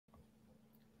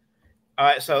All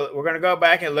right, so we're going to go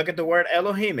back and look at the word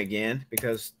Elohim again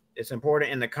because it's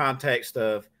important in the context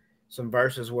of some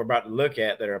verses we're about to look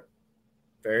at that are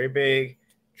very big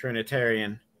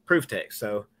Trinitarian proof text.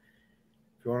 So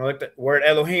if you want to look the word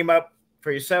Elohim up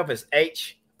for yourself, it's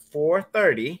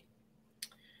H430.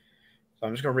 So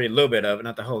I'm just going to read a little bit of it,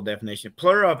 not the whole definition.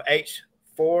 Plural of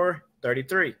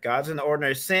H433. God's in the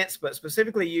ordinary sense, but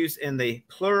specifically used in the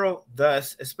plural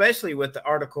thus, especially with the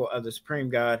article of the supreme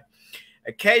God,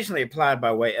 occasionally applied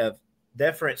by way of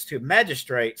deference to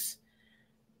magistrates.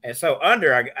 And so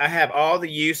I have all the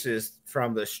uses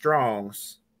from the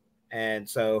Strongs. And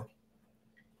so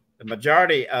the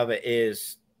majority of it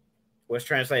was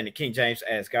translated in King James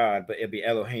as God, but it'll be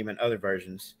Elohim in other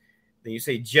versions. Then you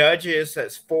see judges,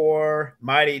 that's 4,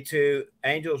 mighty 2,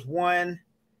 angels 1,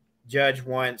 judge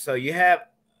 1. So you have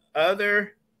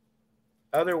other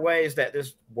ways that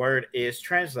this word is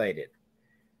translated.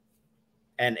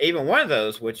 And even one of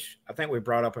those, which I think we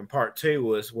brought up in part 2,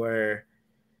 was where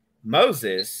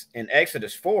Moses in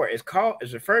Exodus 4 is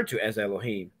referred to as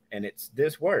Elohim, and it's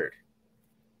this word.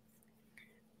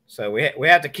 So we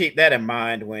have to keep that in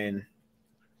mind when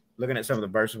looking at some of the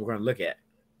verses we're going to look at.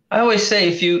 I always say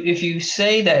if you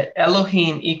say that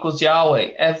Elohim equals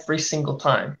Yahweh every single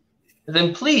time,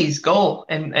 then please go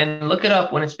and look it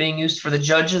up when it's being used for the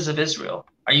judges of Israel.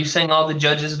 Are you saying all the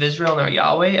judges of Israel are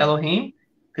Yahweh, Elohim?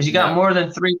 Because you got more than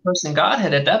 3-person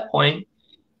Godhead at that point.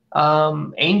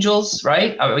 Angels,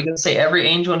 right? Are we going to say every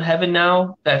angel in heaven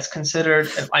now that's considered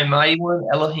a mighty one,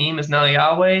 Elohim, is now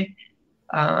Yahweh?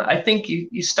 I think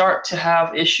you start to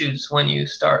have issues when you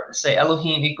start to say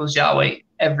Elohim equals Yahweh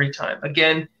every time.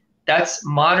 Again, that's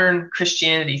modern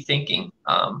Christianity thinking.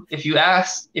 If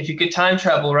you could time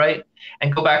travel, right,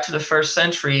 and go back to the 1st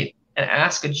century and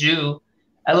ask a Jew,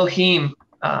 Elohim,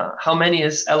 how many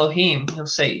is Elohim? He'll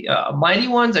say, mighty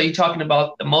ones? Are you talking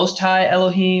about the Most High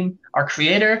Elohim, our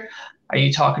Creator? Are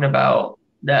you talking about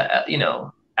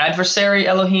the adversary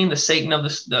Elohim, the Satan of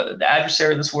the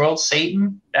adversary of this world,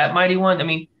 Satan, that mighty one? I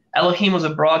mean, Elohim was a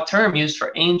broad term used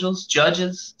for angels,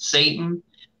 judges, Satan,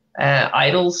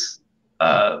 idols,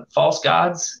 false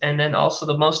gods, and then also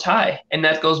the Most High. And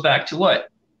that goes back to what?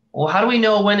 Well, how do we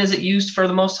know when is it used for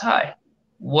the Most High?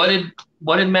 What did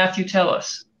Matthew tell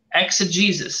us?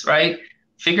 Exegesis, right?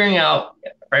 Figuring out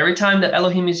for every time that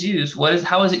Elohim is used,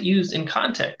 how is it used in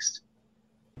context?